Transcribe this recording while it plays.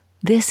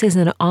This is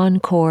an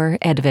encore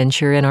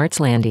adventure in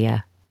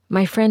Artslandia.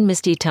 My friend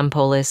Misty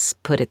Tempolis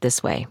put it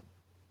this way.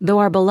 Though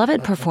our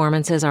beloved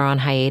performances are on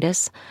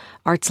hiatus,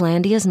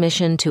 Artslandia's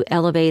mission to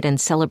elevate and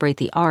celebrate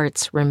the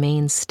arts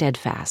remains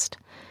steadfast.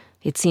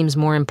 It seems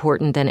more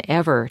important than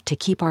ever to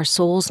keep our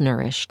souls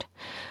nourished.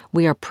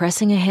 We are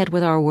pressing ahead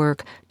with our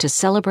work to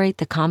celebrate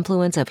the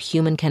confluence of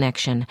human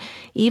connection,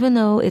 even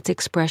though its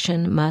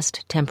expression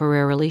must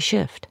temporarily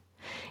shift.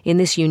 In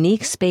this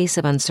unique space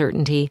of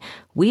uncertainty,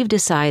 we've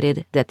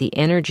decided that the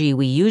energy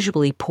we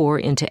usually pour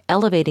into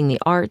elevating the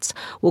arts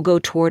will go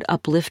toward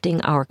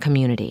uplifting our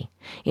community.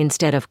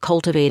 Instead of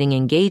cultivating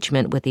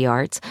engagement with the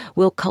arts,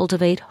 we'll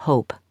cultivate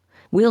hope.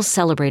 We'll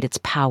celebrate its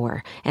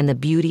power and the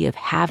beauty of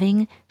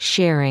having,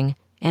 sharing,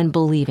 and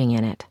believing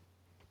in it.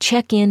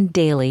 Check in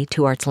daily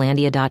to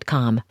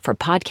artslandia.com for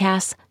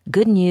podcasts,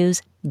 good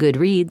news, good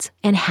reads,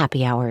 and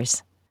happy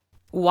hours.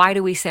 Why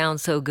do we sound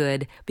so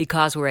good?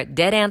 Because we're at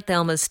Dead Aunt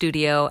Thelma's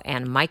studio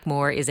and Mike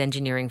Moore is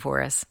engineering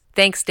for us.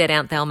 Thanks, Dead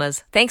Aunt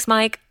Thelma's. Thanks,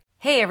 Mike.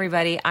 Hey,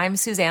 everybody. I'm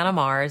Susanna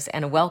Mars,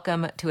 and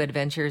welcome to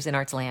Adventures in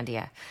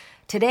Artslandia.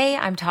 Today,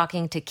 I'm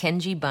talking to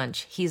Kenji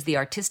Bunch. He's the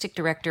artistic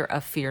director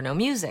of Fear No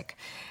Music.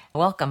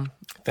 Welcome.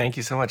 Thank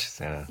you so much,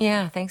 Susanna.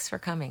 Yeah, thanks for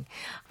coming.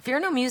 Fear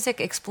No Music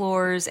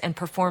explores and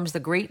performs the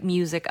great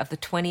music of the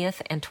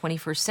 20th and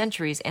 21st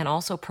centuries and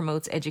also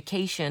promotes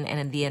education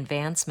and the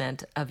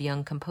advancement of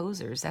young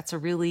composers. That's a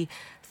really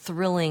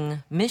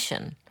thrilling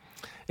mission.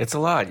 It's a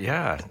lot,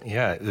 yeah.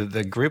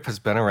 The group has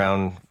been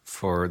around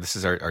this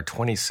is our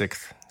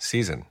 26th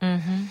season.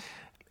 Mm-hmm.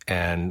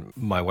 And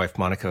my wife,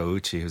 Monica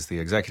Ouchi, who's the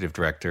executive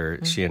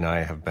director, she and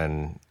I have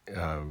been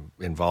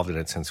involved in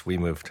it since we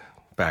moved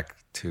back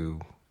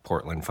to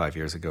Portland 5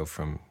 years ago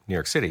from New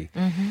York City.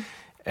 Mm-hmm.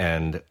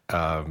 And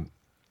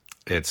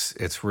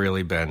it's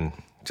really been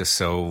just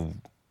so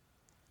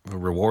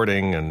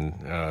rewarding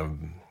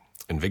and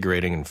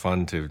invigorating and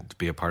fun to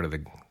be a part of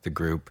the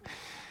group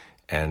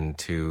and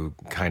to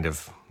kind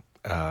of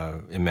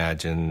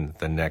imagine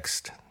the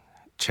next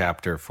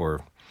chapter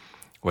for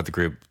what the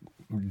group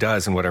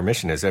does and what our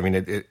mission is. I mean,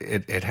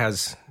 it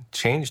has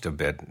changed a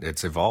bit.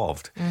 It's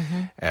evolved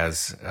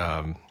as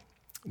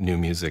new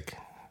music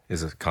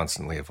is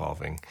constantly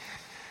evolving.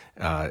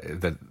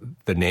 The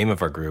name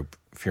of our group,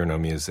 Fear No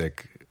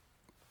Music,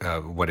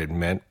 what it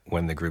meant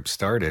when the group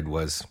started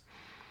was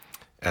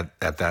at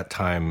that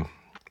time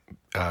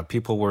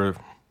people were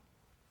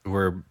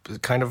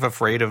kind of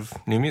afraid of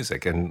new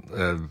music,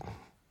 and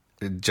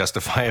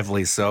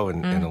justifiably so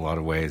in a lot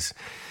of ways.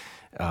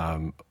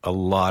 A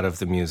lot of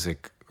the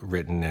music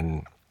written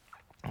in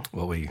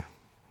what we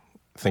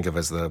think of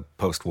as the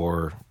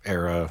post-war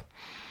era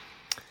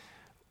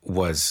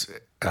was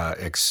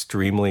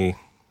extremely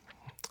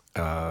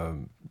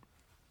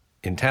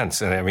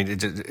intense, and I mean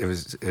it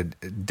was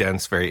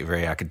dense, very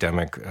very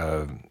academic,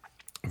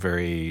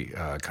 very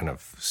kind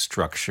of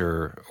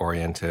structure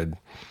oriented.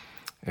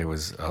 It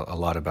was a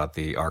lot about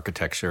the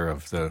architecture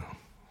of the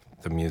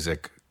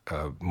music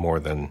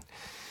more than.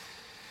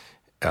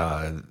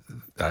 I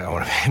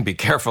want to be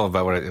careful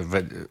about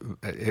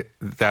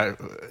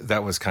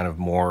that was kind of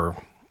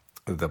more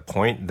the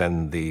point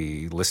than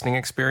the listening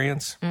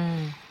experience.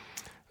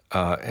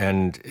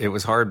 And it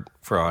was hard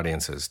for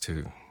audiences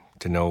to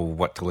know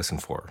what to listen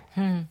for.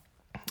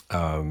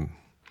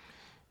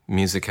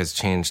 Music has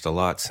changed a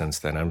lot since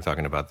then. I'm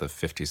talking about the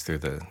 50s through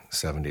the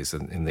 70s.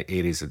 And in the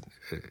 80s,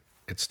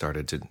 it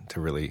started to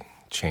really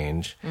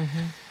change.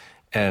 Mm-hmm.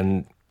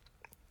 And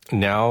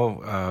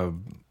now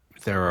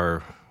there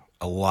are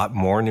a lot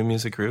more new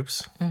music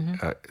groups.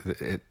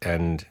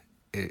 Mm-hmm.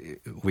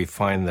 We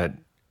find that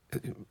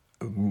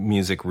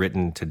music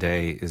written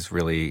today is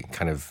really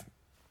kind of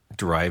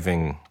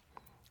driving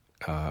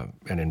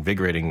and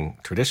invigorating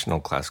traditional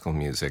classical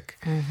music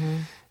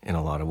in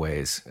a lot of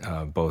ways,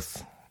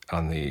 both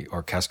on the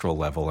orchestral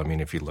level. I mean,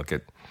 if you look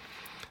at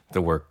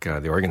the work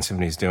the Oregon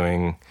Symphony is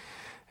doing,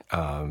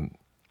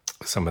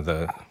 some of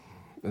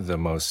the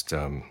most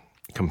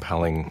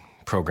compelling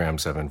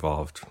programs have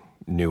involved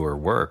newer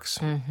works.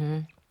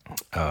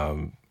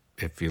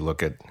 If you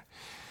look at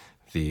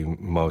the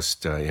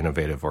most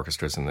innovative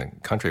orchestras in the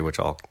country, which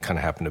all kind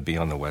of happen to be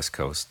on the West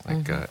Coast,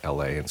 like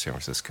L.A. and San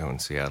Francisco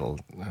and Seattle,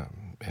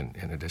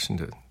 in addition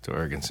to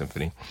Oregon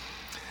Symphony.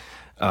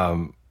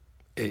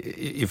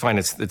 You find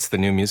it's the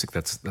new music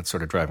that's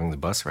sort of driving the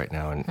bus right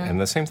now. And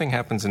the same thing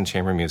happens in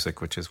chamber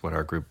music, which is what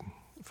our group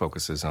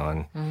focuses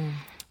on.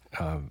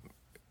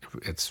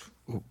 It's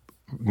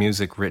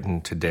music written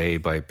today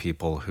by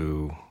people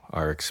who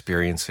are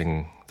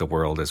experiencing the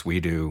world as we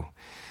do,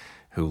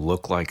 who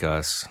look like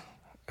us,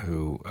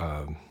 who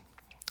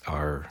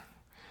are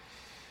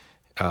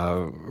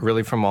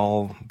really from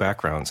all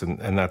backgrounds,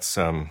 and that's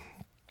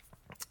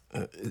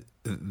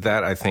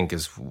that I think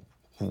is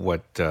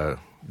what the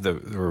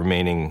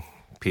remaining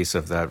piece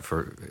of that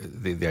for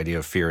the idea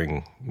of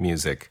fearing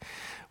music.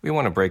 We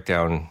want to break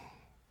down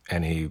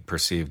any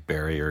perceived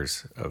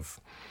barriers of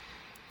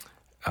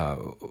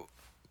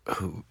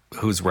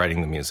who's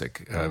writing the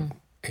music.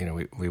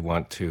 We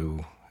want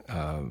to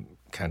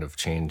kind of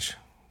change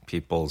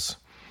people's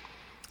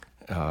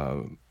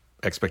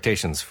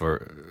expectations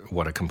for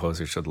what a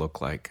composer should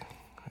look like.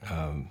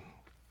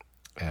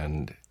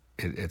 And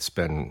it's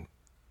been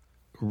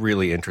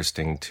really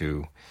interesting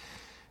to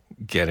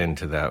get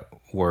into that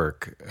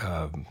work.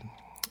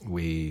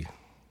 We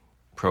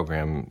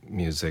program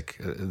music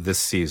this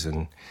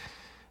season.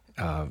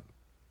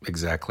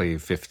 Exactly a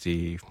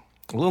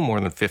little more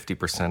than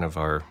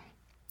 50%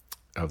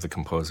 of the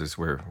composers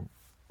we're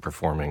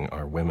performing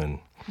are women,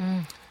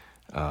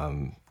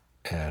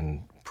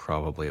 and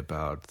probably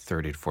about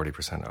 30 to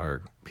 40%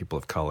 are people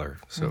of color.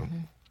 So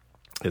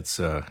it's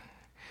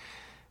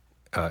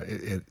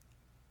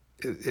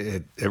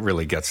it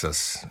really gets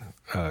us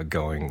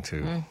going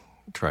to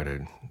try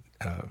to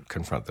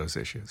confront those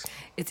issues.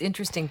 It's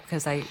interesting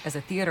because as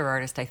a theater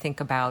artist, I think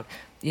about,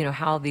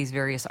 how these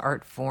various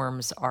art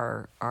forms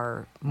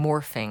are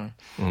morphing.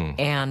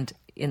 And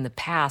in the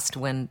past,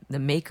 when the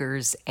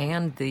makers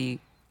and the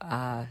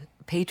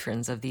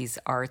patrons of these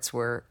arts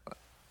were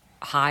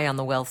high on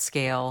the wealth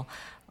scale,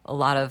 a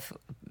lot of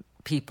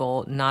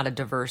people, not a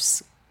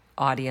diverse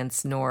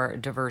audience nor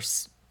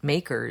diverse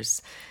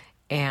makers,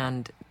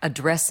 and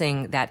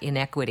addressing that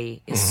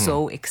inequity is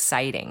so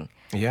exciting.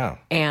 Yeah.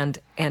 And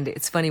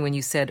it's funny when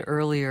you said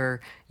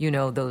earlier,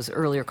 those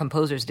earlier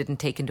composers didn't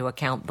take into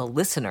account the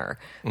listener.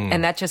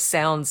 And that just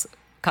sounds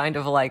kind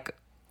of like,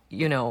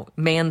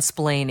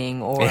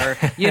 mansplaining, or,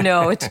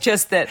 it's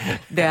just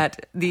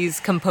that these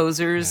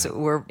composers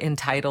were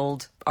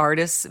entitled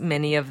artists,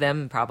 many of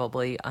them,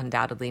 probably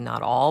undoubtedly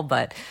not all,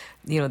 but,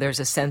 there's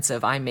a sense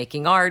of I'm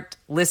making art,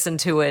 listen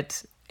to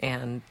it,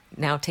 and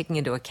now taking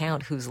into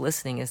account who's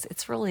listening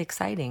it's really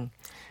exciting.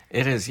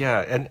 It is,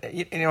 yeah. And,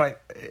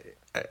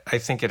 I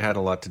think it had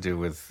a lot to do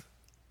with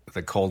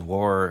the Cold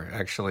War,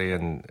 actually,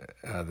 and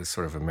this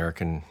sort of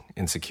American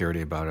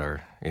insecurity about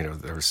our,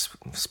 there was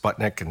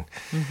Sputnik and,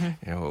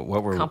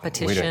 what were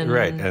competition,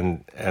 right?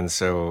 And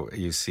so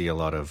you see a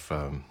lot of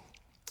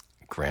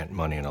grant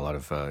money and a lot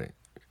of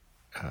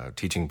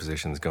teaching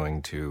positions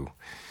going to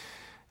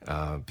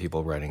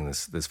people writing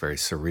this very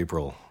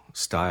cerebral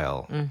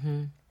style.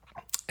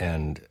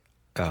 And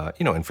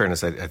in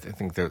fairness, I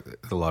think there are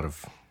a lot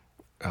of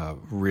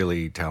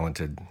really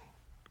talented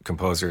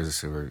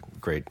composers who are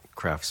great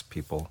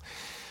craftspeople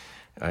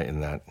in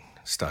that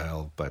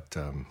style. But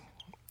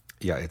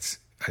it's,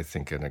 I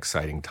think, an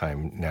exciting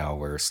time now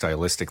where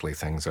stylistically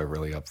things are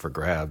really up for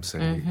grabs,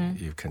 and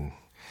you can.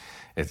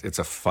 It's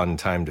a fun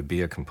time to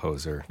be a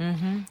composer.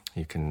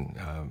 You can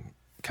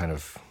kind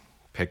of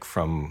pick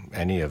from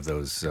any of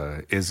those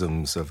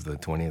isms of the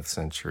 20th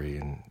century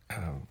and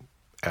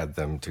add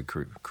them to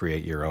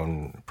create your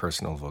own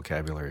personal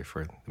vocabulary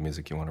for the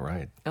music you want to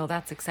write. Oh,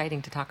 that's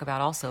exciting to talk about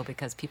also,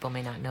 because people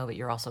may not know that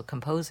you're also a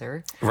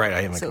composer. Right, I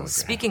am a composer. So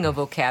speaking of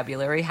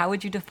vocabulary, how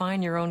would you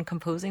define your own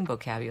composing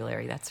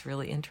vocabulary? That's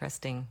really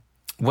interesting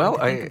to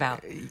think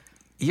about.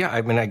 Yeah,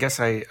 I mean, I guess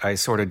I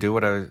sort of do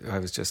what I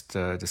was just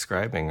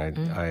describing.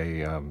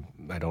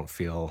 I don't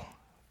feel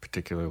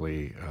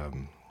particularly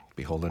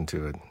beholden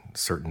to a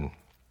certain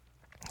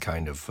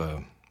kind of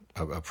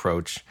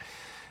approach.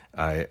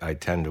 I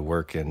tend to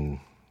work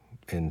in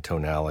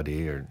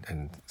tonality, or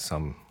in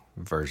some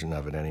version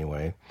of it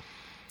anyway.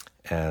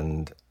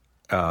 And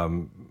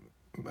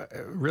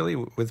really,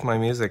 with my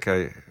music,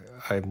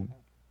 I'm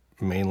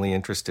mainly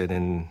interested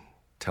in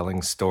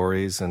telling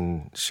stories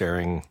and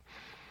sharing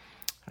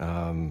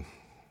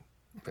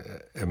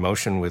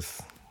emotion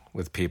with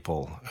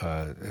people.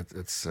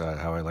 It's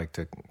how I like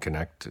to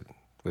connect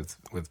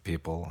with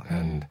people,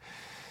 and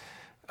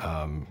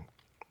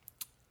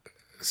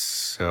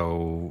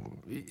so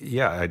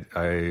yeah,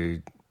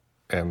 I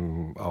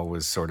am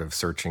always sort of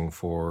searching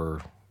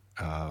for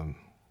the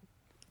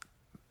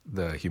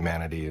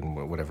humanity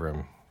in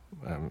whatever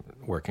I'm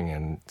working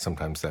in.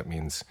 Sometimes that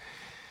means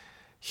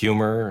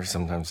humor, or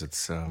sometimes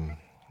it's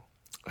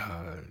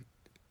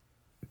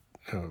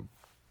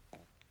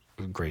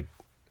great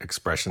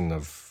expression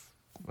of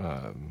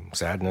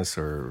sadness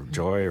or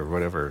joy or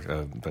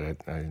whatever, but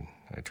I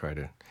try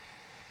to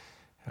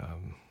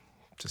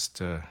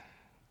just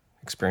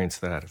experience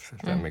that, if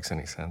that makes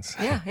any sense.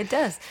 Yeah, it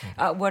does.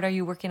 What are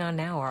you working on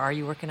now, or are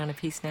you working on a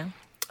piece now?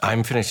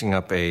 I'm finishing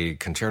up a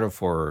concerto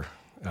for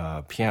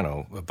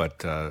piano,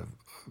 but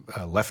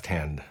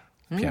left-hand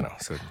piano.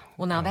 So,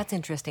 well, now that's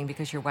interesting,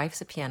 because your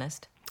wife's a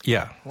pianist.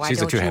 Yeah, Why she's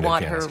don't a two-handed you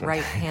want pianist. her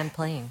right hand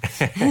playing?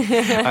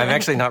 I'm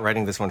actually not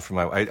writing this one for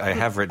my wife. I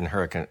have written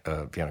her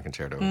a piano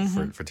concerto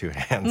for two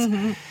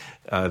hands.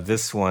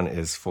 This one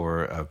is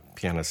for a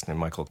pianist named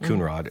Michael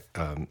Coonrod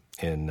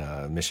in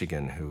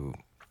Michigan, who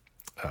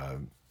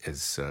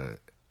is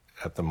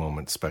at the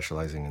moment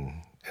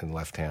specializing in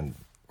left-hand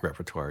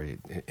repertoire. He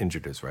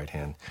injured his right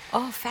hand.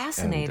 Oh,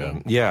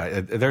 fascinating.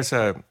 And, there's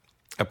a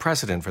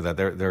precedent for that.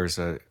 There's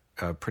a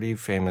pretty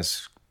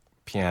famous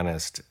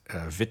pianist,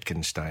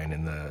 Wittgenstein,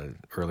 in the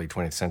early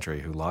 20th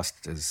century, who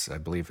lost his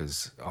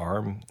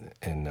arm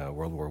in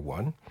World War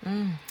I,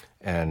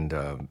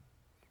 and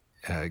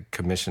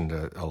commissioned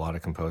a lot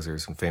of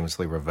composers, and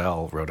famously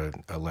Ravel wrote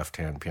a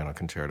left-hand piano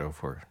concerto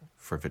for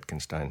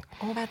Wittgenstein.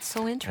 Oh, that's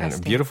so interesting.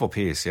 And a beautiful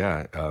piece,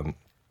 yeah.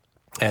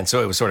 And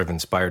so it was sort of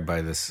inspired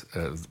by this,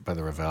 by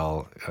the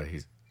Ravel.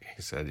 He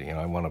said,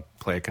 I want to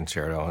play a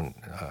concerto, and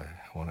I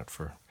want it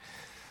for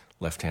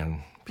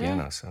left-hand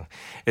piano. So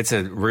it's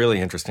a really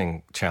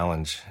interesting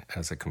challenge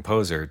as a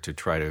composer to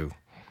try to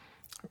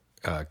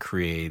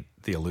create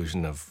the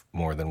illusion of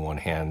more than one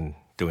hand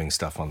doing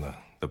stuff on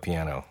the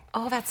piano.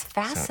 Oh, that's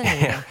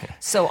fascinating.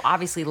 So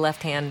obviously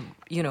left hand,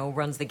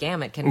 runs the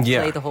gamut, can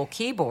play the whole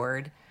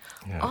keyboard.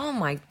 Yeah. Oh,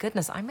 my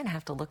goodness. I'm going to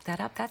have to look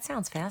that up. That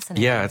sounds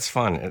fascinating. Yeah, it's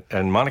fun.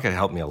 And Monica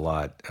helped me a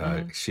lot.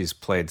 She's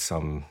played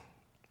some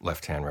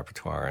left-hand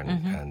repertoire,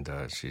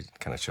 and she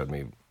kind of showed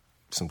me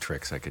some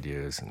tricks I could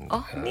use. And,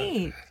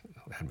 neat.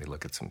 Had me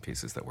look at some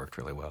pieces that worked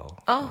really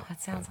well. Oh,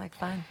 that sounds like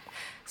fun.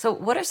 So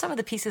what are some of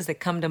the pieces that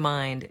come to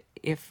mind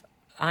if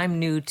I'm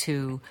new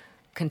to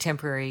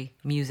contemporary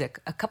music?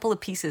 A couple of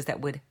pieces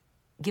that would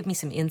give me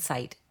some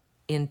insight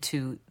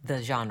into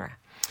the genre.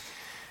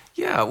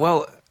 Yeah,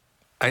 well,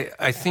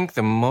 I think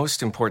the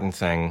most important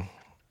thing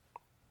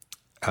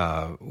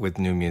with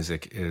new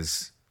music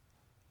is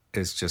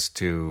just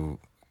to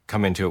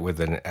come into it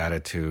with an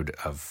attitude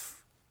of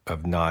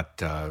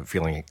not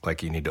feeling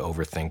like you need to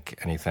overthink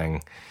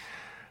anything,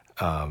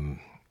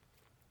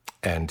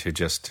 and to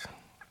just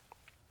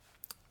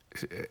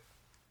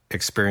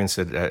experience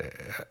it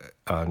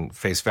on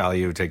face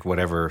value. Take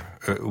whatever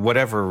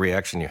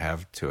reaction you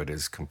have to it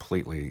is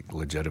completely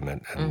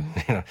legitimate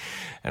and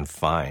and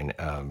fine.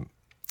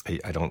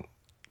 I don't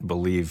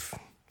believe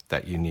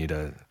that you need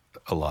a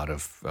lot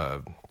of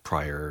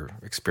prior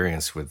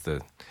experience with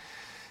the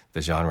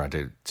genre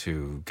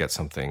to get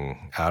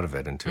something out of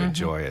it and to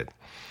enjoy it.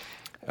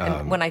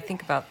 And when I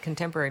think about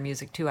contemporary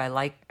music too, I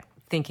like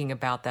thinking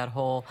about that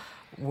whole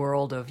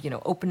world of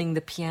opening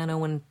the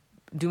piano and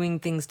doing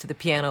things to the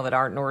piano that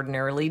aren't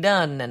ordinarily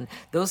done, and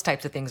those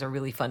types of things are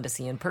really fun to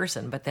see in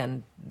person. But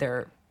then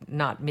they're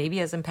not maybe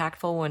as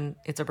impactful when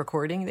it's a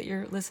recording that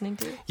you're listening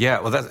to.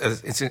 Yeah, well,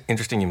 it's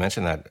interesting you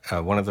mentioned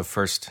that. One of the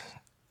first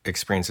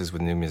experiences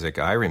with new music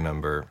I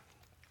remember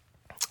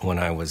when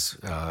I was,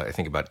 I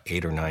think, about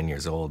 8 or 9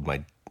 years old.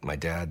 My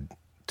dad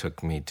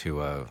took me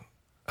to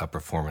a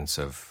performance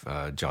of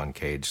John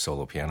Cage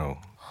solo piano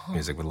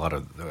music with a lot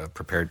of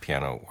prepared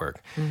piano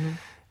work.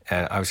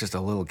 And I was just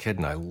a little kid,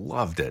 and I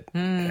loved it.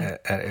 And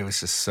it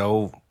was just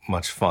so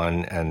much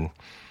fun, and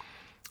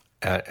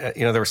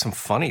there were some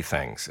funny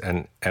things,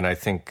 and I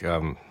think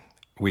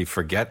we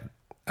forget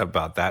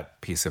about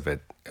that piece of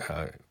it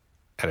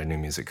at a new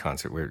music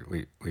concert.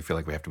 We feel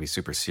like we have to be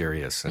super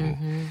serious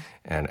and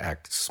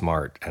act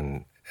smart,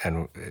 and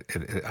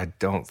I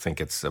don't think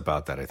it's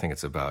about that. I think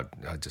it's about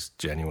just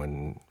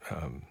genuine,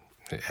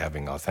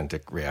 having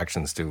authentic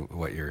reactions to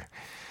what you're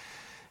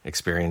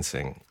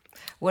experiencing.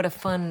 What a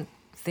fun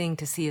thing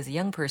to see as a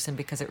young person,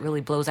 because it really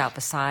blows out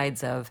the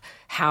sides of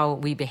how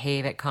we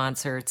behave at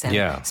concerts.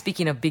 And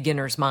speaking of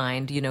beginner's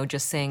mind,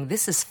 just saying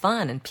this is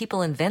fun, and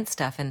people invent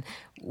stuff, and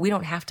we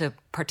don't have to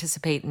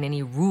participate in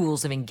any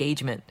rules of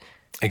engagement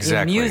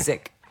in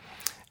music.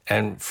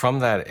 And from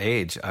that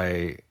age,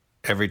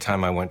 every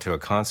time I went to a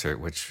concert,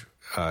 which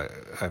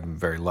I'm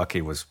very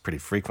lucky was pretty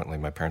frequently,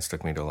 my parents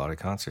took me to a lot of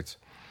concerts,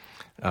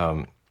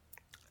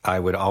 I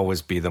would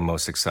always be the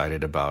most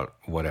excited about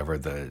whatever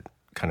the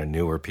kind of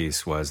newer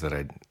piece was that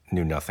I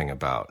knew nothing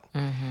about.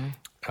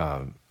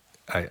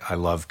 I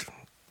loved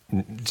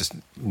just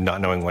not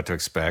knowing what to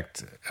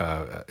expect,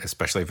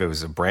 especially if it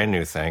was a brand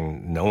new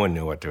thing. No one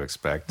knew what to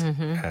expect,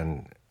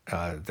 and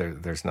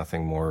there's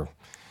nothing more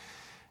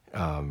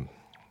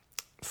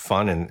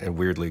fun and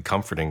weirdly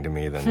comforting to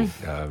me than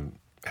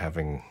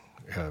having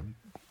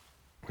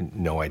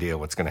no idea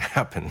what's going to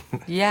happen.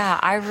 Yeah,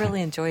 I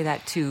really enjoy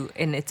that too.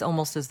 And it's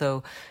almost as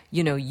though,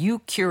 you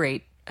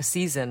curate a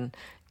season,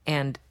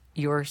 and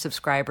your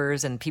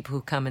subscribers and people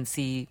who come and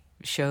see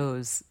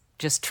shows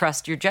just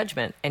trust your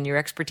judgment and your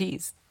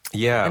expertise.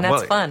 Yeah, and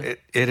that's fun.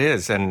 It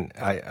is, and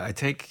I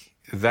take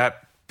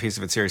that piece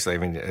of it seriously. I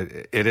mean,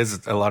 it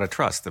is a lot of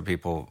trust that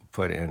people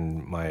put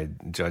in my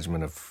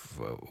judgment of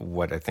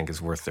what I think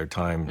is worth their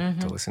time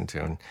to listen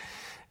to,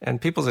 and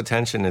people's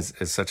attention is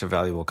such a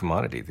valuable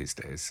commodity these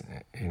days.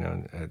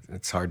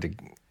 It's hard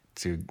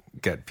to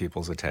get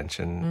people's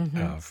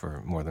attention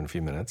for more than a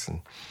few minutes,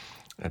 and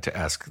to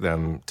ask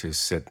them to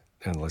sit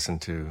and listen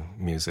to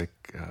music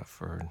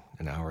for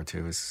an hour or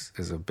two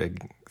is a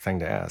big thing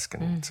to ask,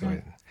 and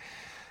so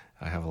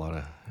I have a lot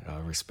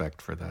of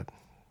respect for that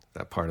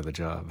part of the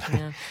job.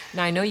 Yeah.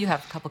 Now, I know you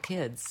have a couple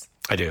kids.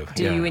 I do.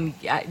 Do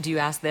you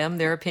ask them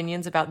their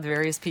opinions about the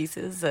various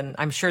pieces? And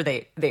I'm sure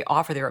they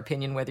offer their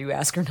opinion whether you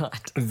ask or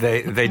not.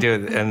 They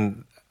do,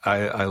 and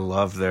I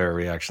love their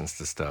reactions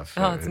to stuff.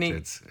 Oh, it's neat.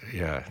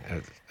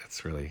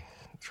 It's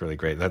really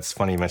great. That's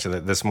funny you mentioned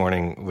that. This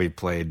morning we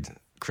played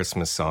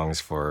Christmas songs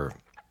for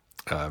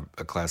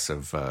a class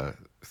of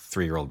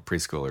 3-year-old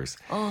preschoolers.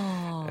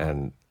 Oh.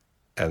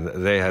 And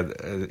they had,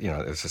 it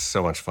was just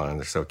so much fun.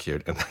 They're so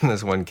cute. And then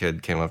this one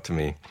kid came up to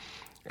me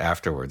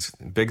afterwards,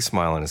 big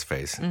smile on his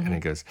face, and he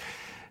goes,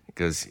 He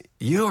goes,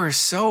 "You are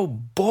so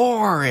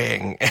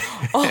boring,"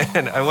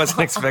 and I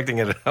wasn't expecting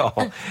it at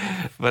all,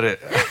 but it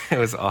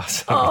was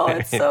awesome. Oh,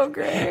 it's so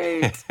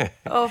great.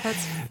 Oh,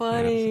 that's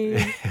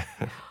funny.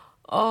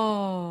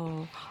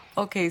 Oh,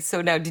 okay.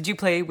 So now, did you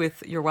play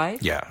with your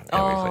wife? Yeah, we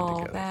played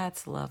together.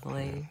 That's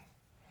lovely.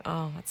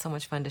 Oh, it's so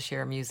much fun to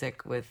share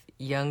music with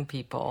young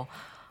people.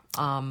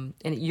 And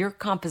your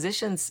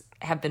compositions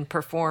have been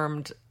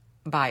performed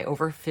by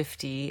over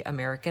 50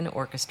 American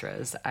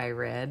orchestras, I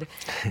read.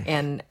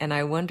 And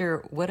I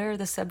wonder, what are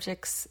the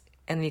subjects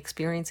and the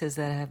experiences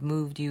that have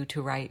moved you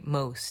to write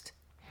most?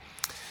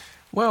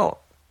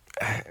 Well,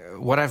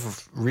 what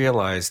I've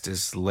realized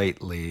is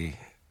lately,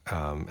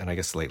 and I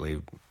guess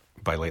lately,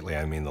 by lately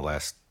I mean the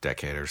last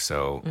decade or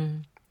so,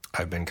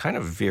 I've been kind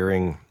of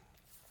veering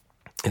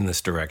in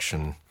this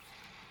direction,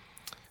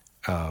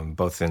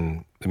 both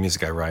in the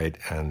music I write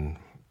and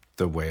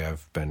the way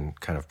I've been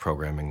kind of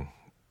programming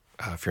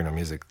Fear No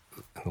Music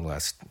in the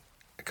last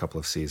couple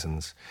of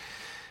seasons.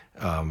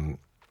 I'm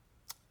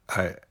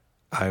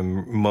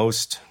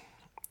most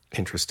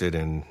interested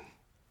in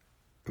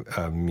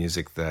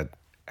music that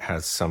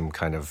has some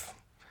kind of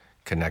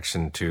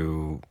connection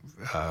to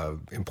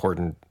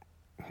important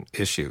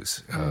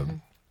issues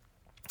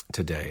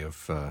today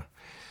of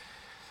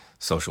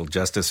social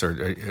justice,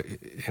 or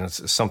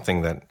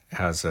something that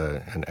has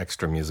an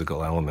extra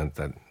musical element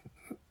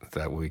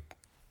that we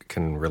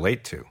can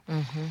relate to.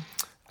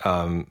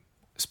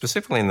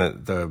 Specifically in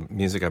the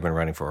music I've been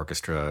writing for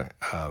orchestra,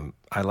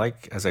 I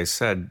like, as I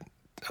said,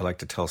 I like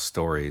to tell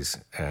stories,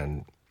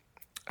 and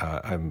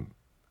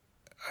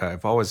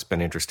I've always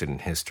been interested in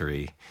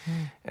history,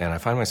 and I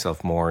find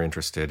myself more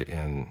interested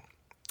in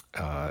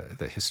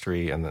the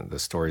history and the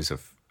stories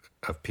of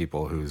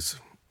people whose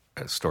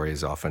story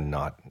is often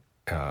not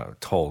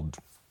told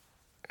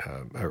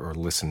or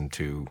listened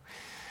to.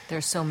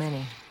 There's so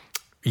many.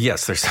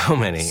 Yes, there's so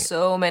many.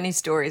 So many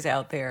stories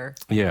out there.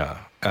 Yeah.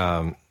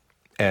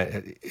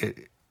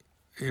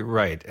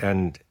 Right.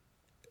 And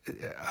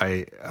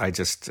I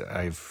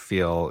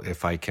feel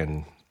if I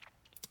can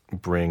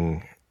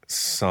bring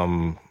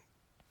some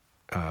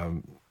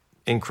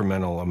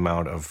incremental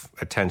amount of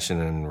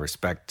attention and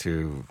respect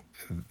to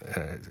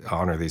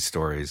honor these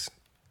stories,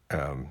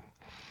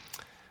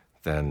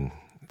 then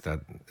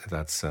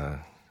that's that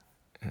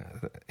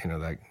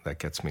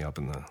gets me up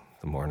in the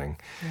morning.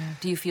 Yeah.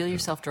 Do you feel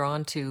yourself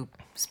drawn to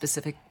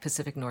specific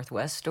Pacific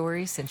Northwest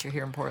stories since you're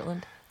here in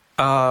Portland?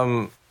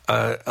 A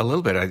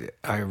little bit.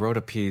 I wrote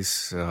a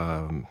piece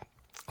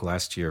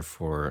last year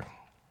for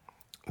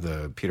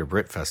the Peter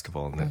Britt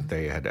Festival, and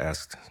they had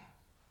asked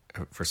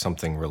for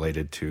something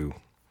related to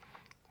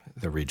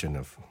the region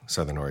of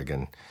Southern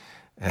Oregon.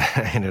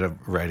 I ended up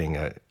writing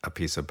a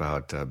piece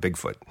about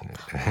Bigfoot.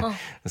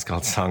 It's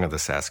called Song of the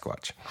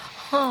Sasquatch.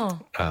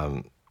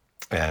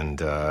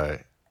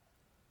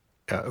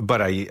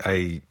 But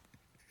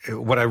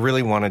what I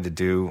really wanted to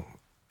do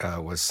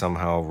was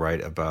somehow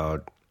write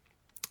about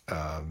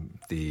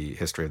the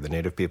history of the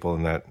Native people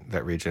in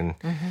that region,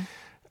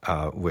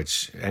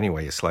 which,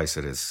 anyway you slice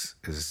it, is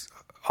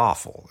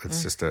awful.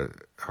 It's just a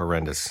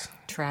horrendous...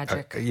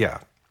 Tragic. Yeah.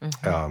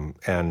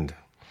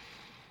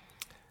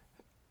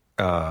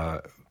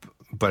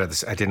 But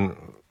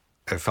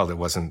I felt it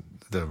wasn't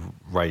the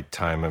right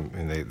time. I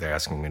mean, they're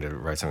asking me to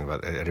write something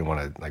about it. I didn't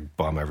want to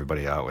bum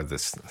everybody out with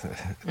this.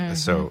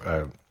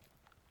 So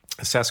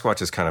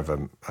Sasquatch is kind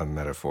of a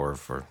metaphor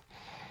for,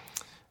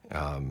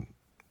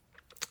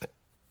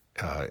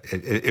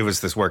 it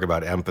was this work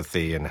about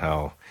empathy and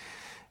how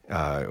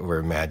we're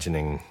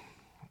imagining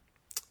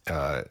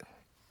the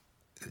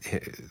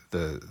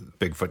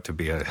Bigfoot to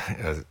be a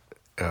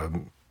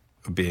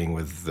being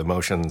with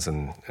emotions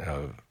and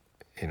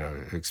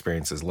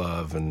experiences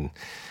love and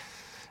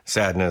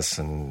sadness,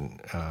 and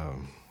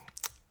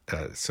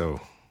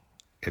so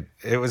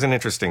it was an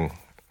interesting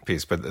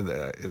piece. But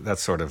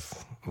that's sort of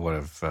what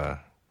I've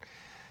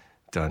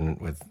done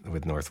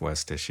with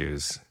Northwest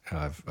issues.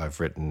 I've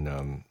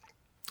written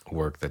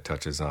work that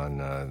touches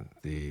on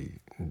the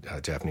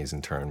Japanese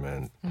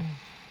internment,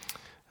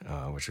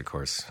 which of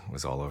course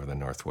was all over the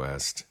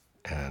Northwest,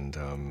 and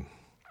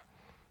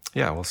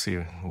we'll see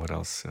what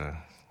else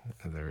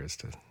there is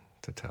to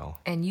tell.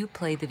 And you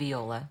play the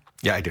viola.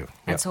 Yeah, I do.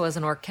 And so as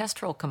an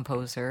orchestral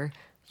composer,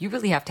 you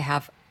really have to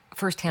have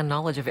firsthand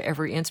knowledge of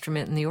every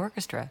instrument in the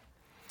orchestra.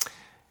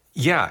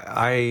 Yeah,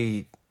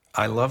 I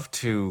love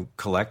to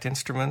collect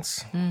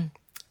instruments.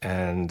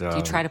 And do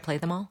you try to play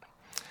them all?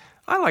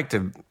 I like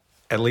to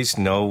at least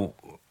know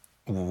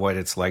what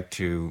it's like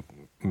to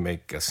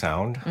make a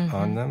sound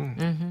on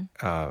them,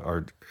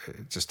 or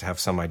just have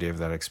some idea of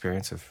that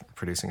experience of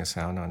producing a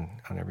sound on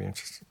every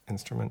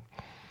instrument.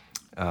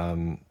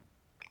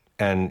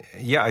 And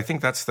yeah, I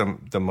think that's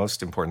the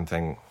most important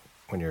thing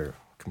when you're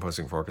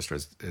composing for orchestra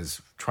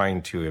is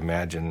trying to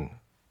imagine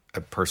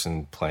a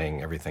person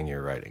playing everything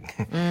you're writing,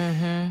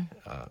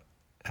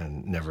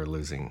 and never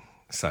losing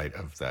sight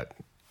of that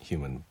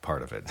human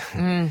part of it.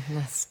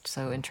 That's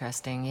so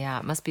interesting. Yeah,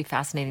 it must be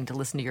fascinating to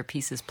listen to your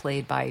pieces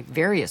played by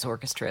various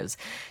orchestras,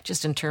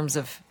 just in terms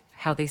of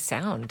how they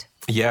sound.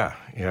 Yeah,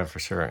 for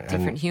sure.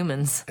 Different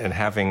humans. And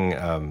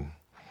having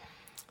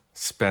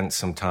spent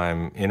some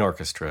time in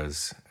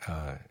orchestras,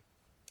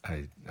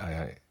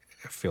 I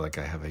feel like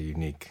I have a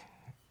unique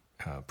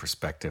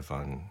perspective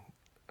on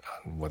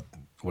what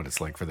it's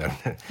like for them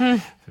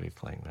to be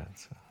playing that.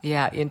 So.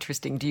 Yeah,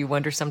 interesting. Do you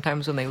wonder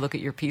sometimes when they look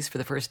at your piece for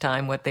the first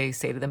time what they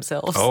say to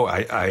themselves? Oh,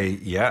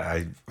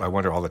 I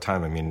wonder all the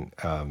time. I mean,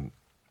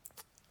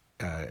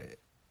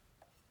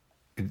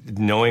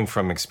 knowing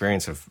from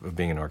experience of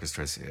being in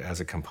orchestras, as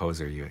a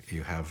composer,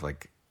 you have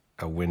like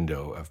a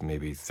window of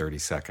maybe 30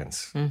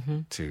 seconds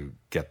to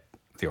get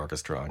the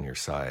orchestra on your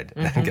side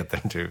and get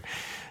them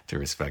to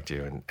respect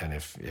you. And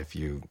if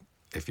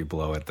you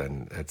blow it,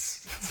 then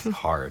it's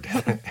hard.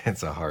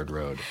 It's a hard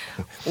road.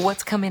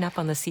 What's coming up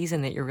on the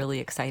season that you're really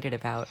excited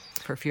about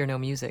for Fear No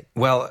Music?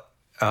 Well,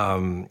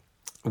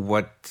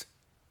 what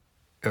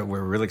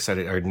we're really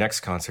excited. Our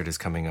next concert is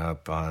coming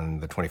up on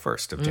the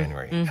 21st of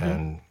January,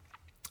 and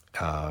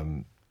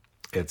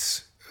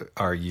it's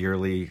our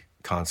yearly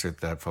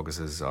concert that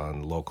focuses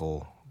on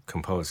local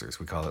composers.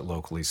 We call it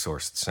Locally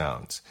Sourced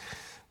Sounds.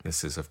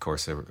 This is, of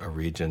course, a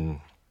region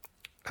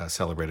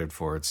celebrated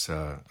for its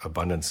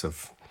abundance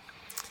of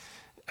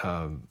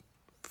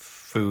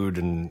food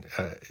and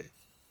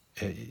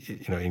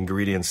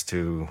ingredients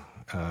to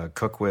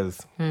cook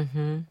with.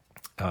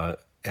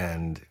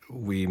 And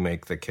we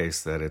make the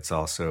case that it's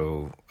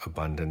also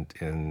abundant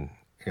in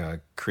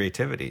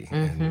creativity,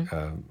 and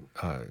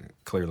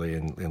clearly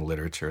in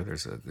literature.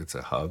 It's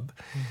a hub,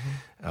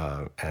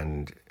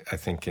 and I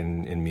think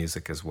in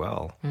music as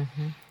well.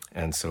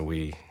 And so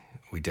we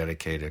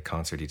dedicate a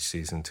concert each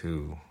season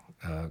to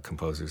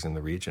composers in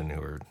the region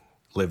who are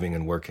living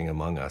and working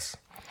among us.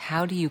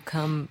 How do you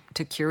come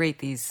to curate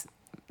these?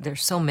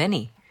 There's so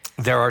many.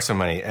 There are so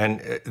many,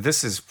 and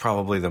this is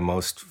probably the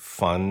most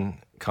fun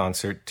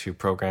concert to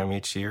program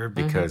each year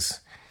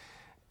because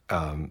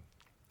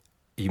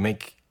you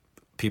make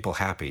people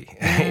happy.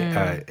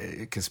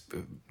 Because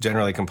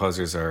generally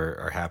composers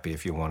are happy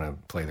if you want to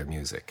play their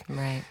music.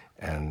 Right.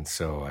 And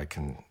so I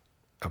can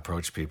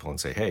approach people and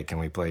say, hey, can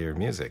we play your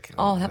music?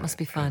 Oh, that must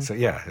be fun. So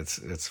yeah,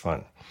 it's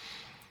fun.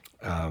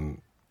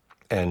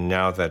 And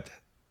now that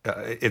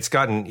it's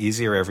gotten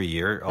easier every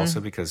year also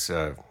because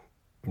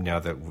now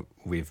that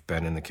we've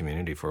been in the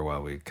community for a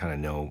while, we kind of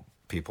know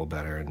people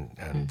better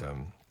and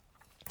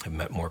have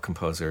met more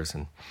composers.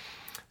 And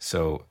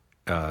so,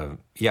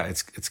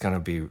 it's going to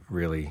be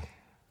really,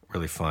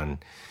 really fun.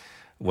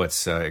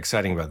 What's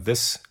exciting about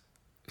this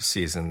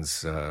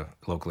season's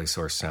Locally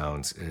Sourced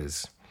Sounds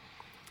is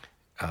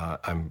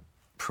I'm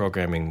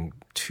programming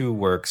 2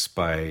 works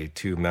by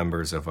 2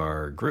 members of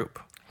our group.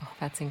 Oh,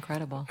 that's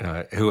incredible.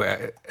 Who,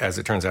 as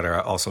it turns out,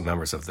 are also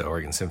members of the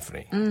Oregon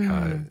Symphony.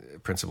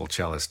 Principal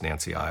cellist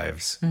Nancy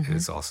Ives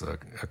is also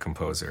a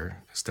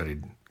composer,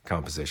 studied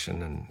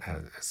composition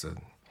and is a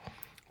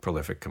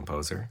prolific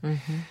composer.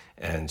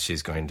 And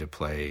she's going to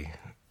play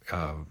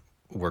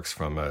works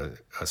from a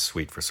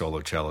suite for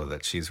solo cello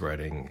that she's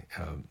writing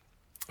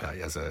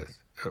as a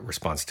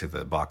response to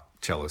the Bach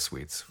cello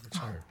suites, which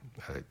are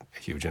a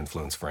huge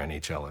influence for any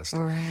cellist.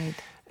 Right.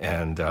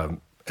 And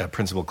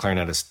principal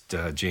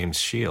clarinetist James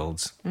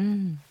Shields,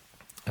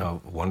 a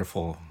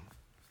wonderful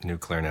new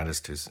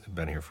clarinetist who's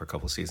been here for a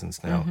couple of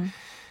seasons now.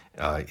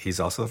 He's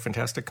also a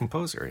fantastic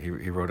composer.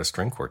 He wrote a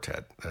string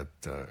quartet that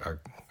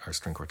our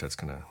string quartet's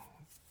going to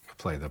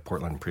play the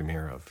Portland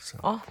premiere of. So.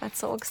 Oh, that's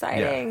so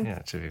exciting. Yeah,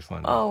 it should be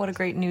fun. Oh, what a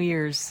great New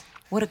Year's.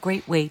 What a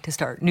great way to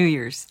start New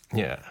Year's.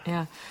 Yeah.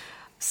 Yeah.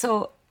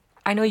 So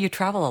I know you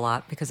travel a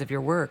lot because of your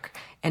work.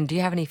 And do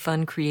you have any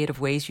fun, creative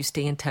ways you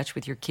stay in touch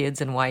with your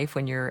kids and wife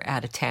when you're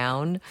out of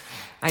town?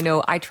 I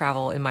know I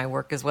travel in my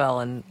work as well,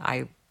 and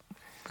I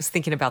was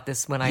thinking about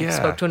this when I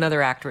spoke to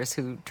another actress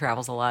who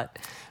travels a lot.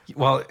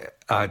 Well,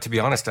 to be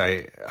honest,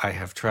 I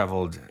have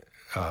traveled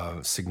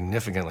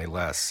significantly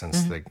less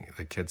since the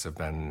kids have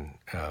been,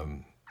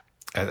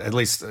 at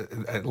least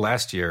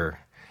last year,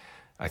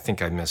 I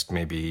think I missed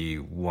maybe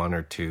 1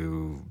 or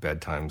 2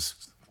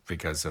 bedtimes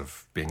because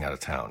of being out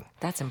of town.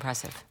 That's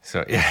impressive.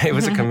 So yeah, it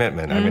was a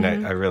commitment. I mean,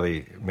 I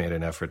really made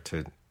an effort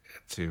to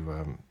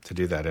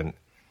do that, and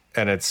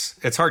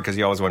it's hard because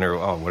you always wonder,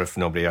 oh, what if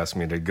nobody asked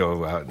me to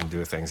go out and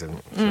do things?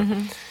 And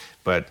so,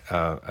 but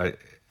I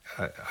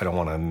don't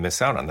want to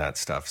miss out on that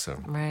stuff. So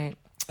right.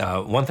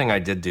 One thing I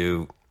did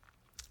do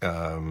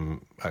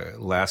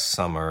last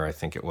summer, I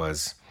think it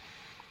was,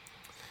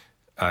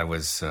 I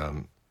was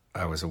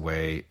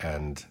away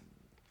and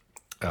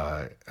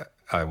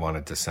I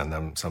wanted to send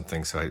them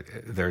something. So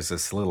there's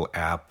this little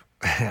app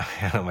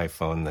on my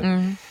phone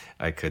that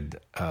I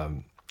could, I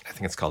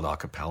think it's called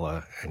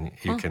Acapella, and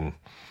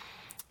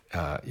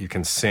you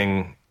can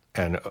sing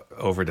and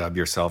overdub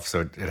yourself. So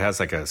it has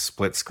like a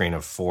split screen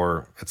of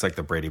 4, it's like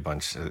the Brady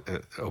Bunch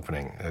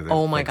opening.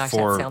 Oh my gosh,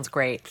 that sounds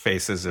great.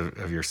 Faces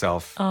of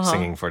yourself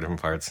singing 4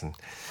 different parts.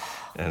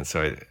 And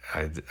so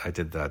I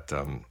did that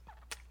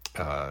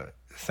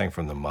thing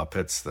from the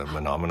Muppets, the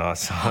Menomina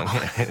song.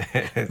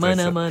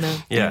 Mana,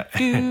 mana. Yeah.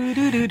 Do,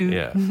 do, do, do.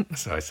 Yeah.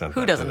 So I sent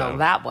Who that doesn't to know them.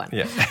 that one?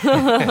 Yeah.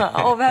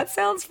 Oh, that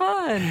sounds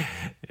fun.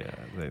 Yeah.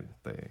 They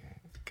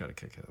got a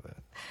kick out of that.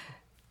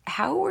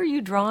 How were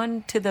you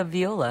drawn to the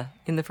viola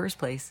in the first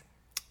place?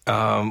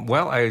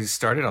 Well, I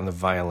started on the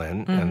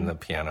violin and the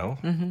piano.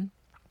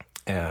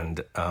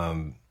 And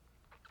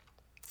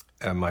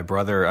my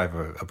brother, I have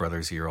a brother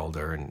who's a year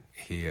older, and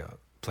he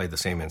played the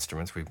same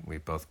instruments. We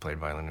both played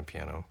violin and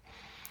piano.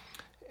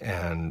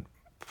 And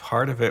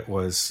part of it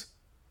was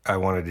I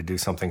wanted to do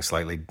something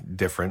slightly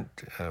different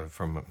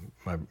from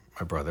my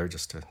brother,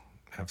 just to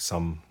have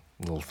some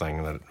little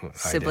thing that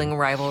Sibling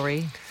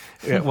rivalry.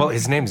 Yeah, well,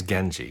 his name's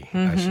Genji,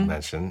 I should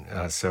mention.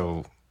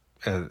 So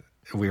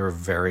we were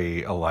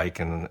very alike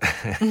in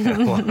a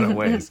lot of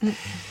ways.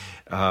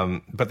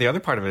 But the other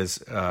part of it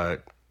is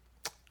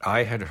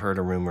I had heard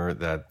a rumor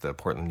that the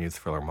Portland Youth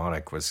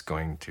Philharmonic was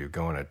going to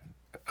go on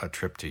a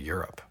trip to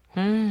Europe.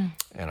 And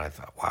I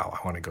thought, wow,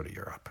 I want to go to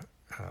Europe.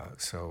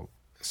 So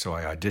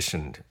I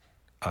auditioned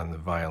on the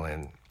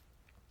violin,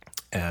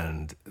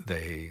 and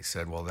they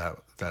said, well,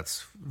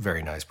 that's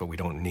very nice, but we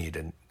don't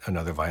need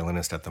another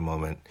violinist at the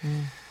moment.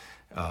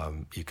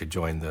 You could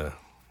join the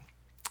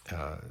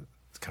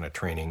kind of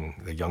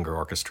training, the younger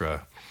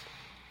orchestra,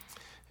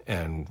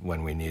 and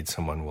when we need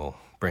someone, we'll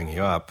bring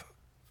you up.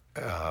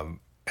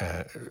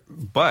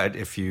 But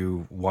if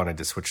you wanted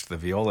to switch to the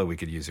viola, we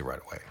could use it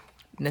right away.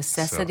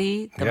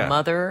 Necessity, the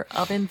mother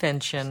of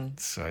invention.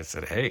 So I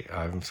said, hey,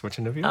 I'm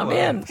switching to viola.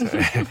 I'm in.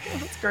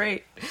 That's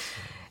great.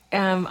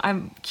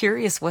 I'm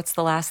curious, what's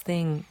the last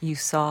thing you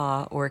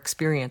saw or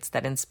experienced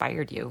that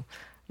inspired you?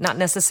 Not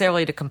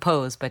necessarily to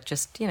compose, but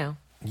just, what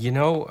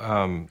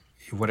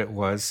it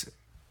was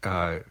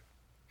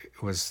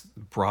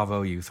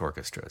Bravo Youth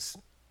Orchestras.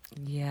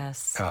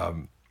 Yes.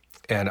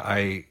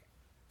 And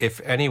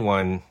if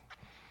anyone,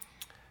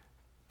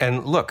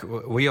 and look,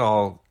 we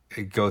all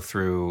go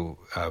through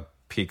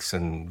peaks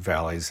and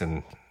valleys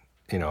and,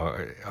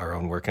 our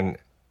own work.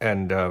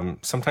 And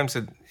sometimes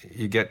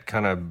you get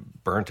kind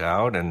of burnt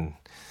out and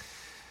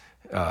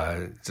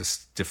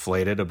just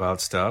deflated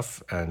about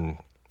stuff. And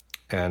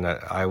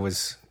I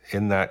was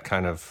in that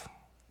kind of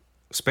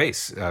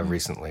space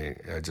recently,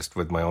 just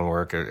with my own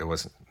work. It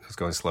was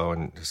going slow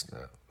and just,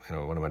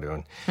 what am I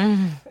doing?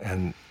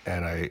 And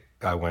I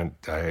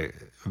went,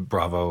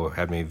 Bravo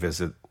had me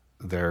visit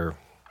their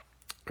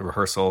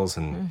rehearsals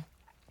and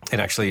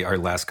actually our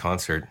last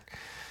concert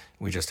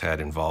we just had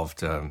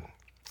involved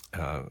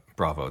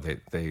Bravo.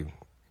 They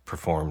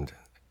performed.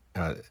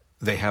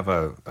 They have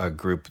a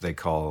group they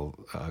call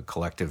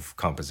Collective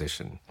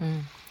Composition,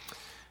 and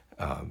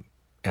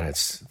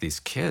it's these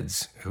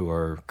kids who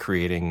are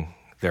creating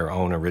their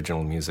own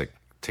original music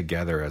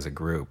together as a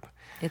group.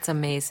 It's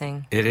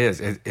amazing. It is.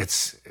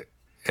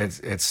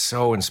 It's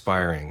so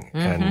inspiring,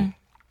 and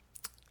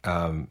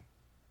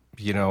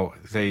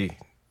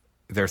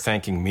they're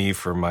thanking me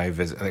for my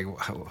visit.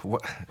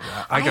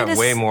 I got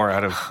way more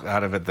out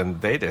of it than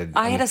they did.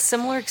 I had a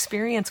similar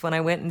experience when I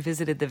went and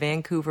visited the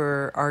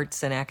Vancouver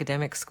Arts and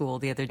Academic School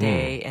the other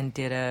day and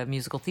did a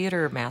musical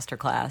theater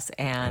masterclass,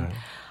 and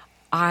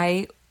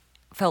I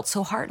felt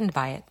so heartened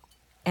by it.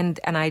 And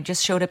I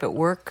just showed up at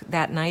work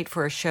that night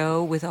for a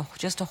show with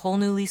just a whole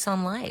new lease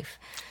on life.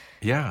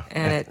 Yeah.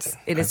 And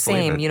it is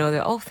same,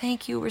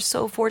 thank you, we're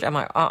so fortunate. I'm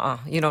like,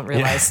 you don't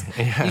realize.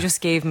 You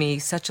just gave me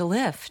such a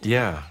lift.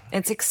 Yeah.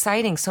 It's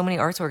exciting. So many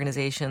arts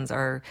organizations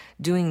are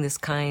doing this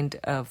kind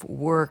of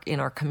work in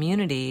our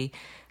community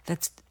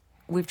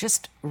we've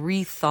just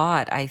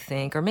rethought, I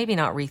think, or maybe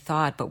not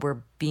rethought, but we're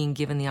being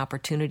given the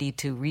opportunity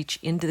to reach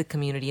into the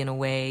community in a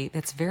way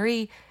that's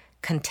very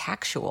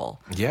contextual.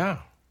 Yeah.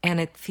 And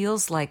it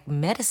feels like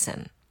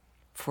medicine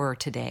for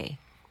today.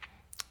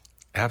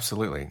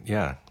 Absolutely.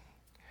 Yeah.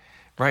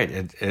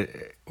 Right.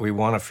 We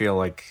want to feel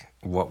like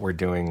what we're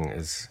doing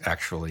is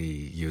actually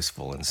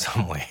useful in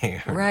some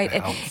way. Right.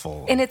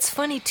 Helpful. And it's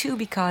funny, too,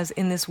 because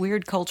in this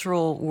weird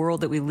cultural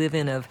world that we live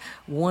in of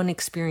one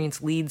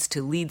experience leads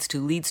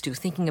to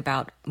thinking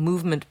about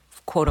movement,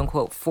 quote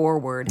unquote,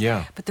 forward.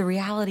 Yeah. But the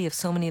reality of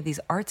so many of these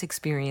arts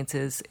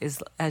experiences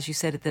is, as you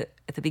said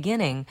at the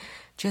beginning,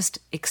 just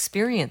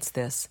experience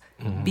this,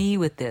 be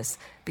with this.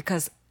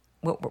 Because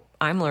what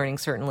I'm learning,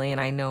 certainly,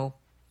 and I know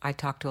I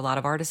talk to a lot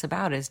of artists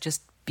about, is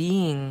just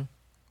being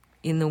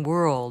in the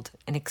world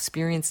and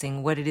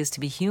experiencing what it is to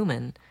be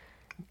human.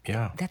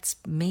 Yeah. That's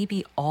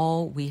maybe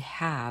all we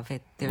have.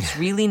 There's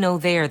really no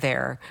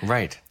there.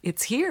 Right.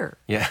 It's here.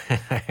 Yeah,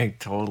 I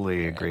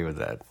totally agree with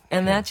that.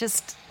 And that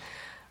just,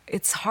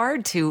 it's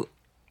hard to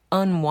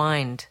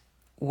unwind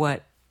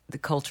what the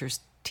culture's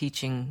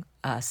teaching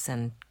us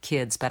and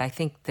kids, but I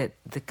think that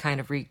the kind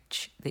of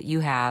reach that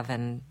you have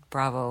and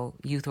Bravo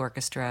Youth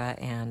Orchestra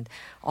and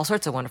all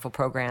sorts of wonderful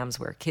programs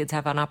where kids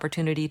have an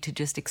opportunity to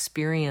just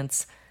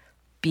experience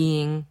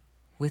being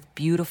with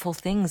beautiful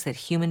things that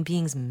human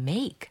beings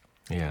make.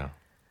 Yeah.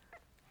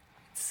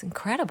 It's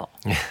incredible.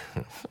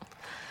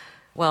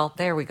 Well,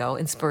 there we go.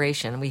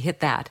 Inspiration. We hit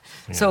that.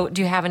 Yeah. So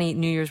do you have any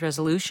New Year's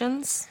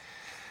resolutions?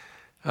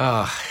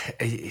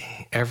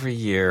 Every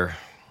year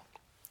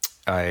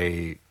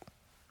I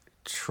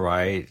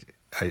try,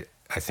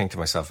 I think to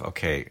myself,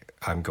 okay,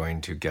 I'm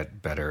going to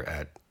get better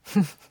at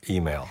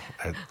email.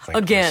 At, like,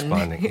 Again,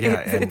 responding.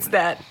 Yeah, it's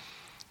that,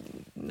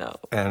 no.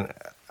 And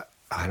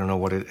I don't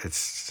know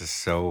it's just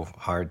so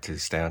hard to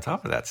stay on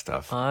top of that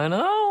stuff. I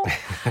know.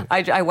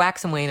 I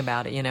wax and wane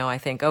about it, I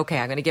think, okay,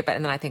 I'm going to get back.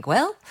 And then I think,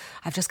 well,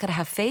 I've just got to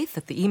have faith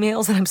that the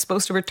emails that I'm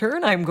supposed to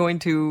return, I'm going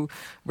to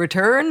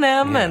return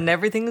them and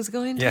everything is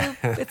going to,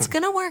 it's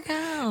going to work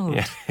out.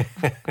 Yeah.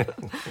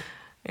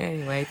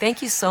 Anyway,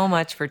 thank you so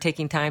much for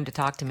taking time to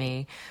talk to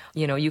me.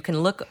 You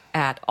can look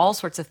at all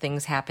sorts of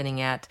things happening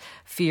at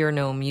Fear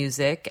No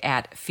Music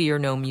at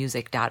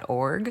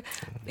fearnomusic.org.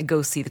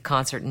 Go see the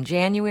concert in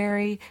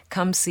January.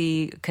 Come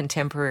see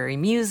contemporary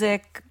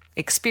music,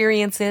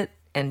 experience it,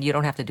 and you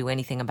don't have to do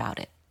anything about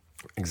it.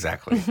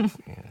 Exactly.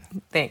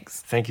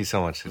 Thanks. Thank you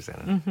so much,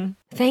 Susanna.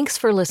 Thanks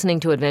for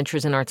listening to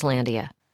Adventures in Artslandia.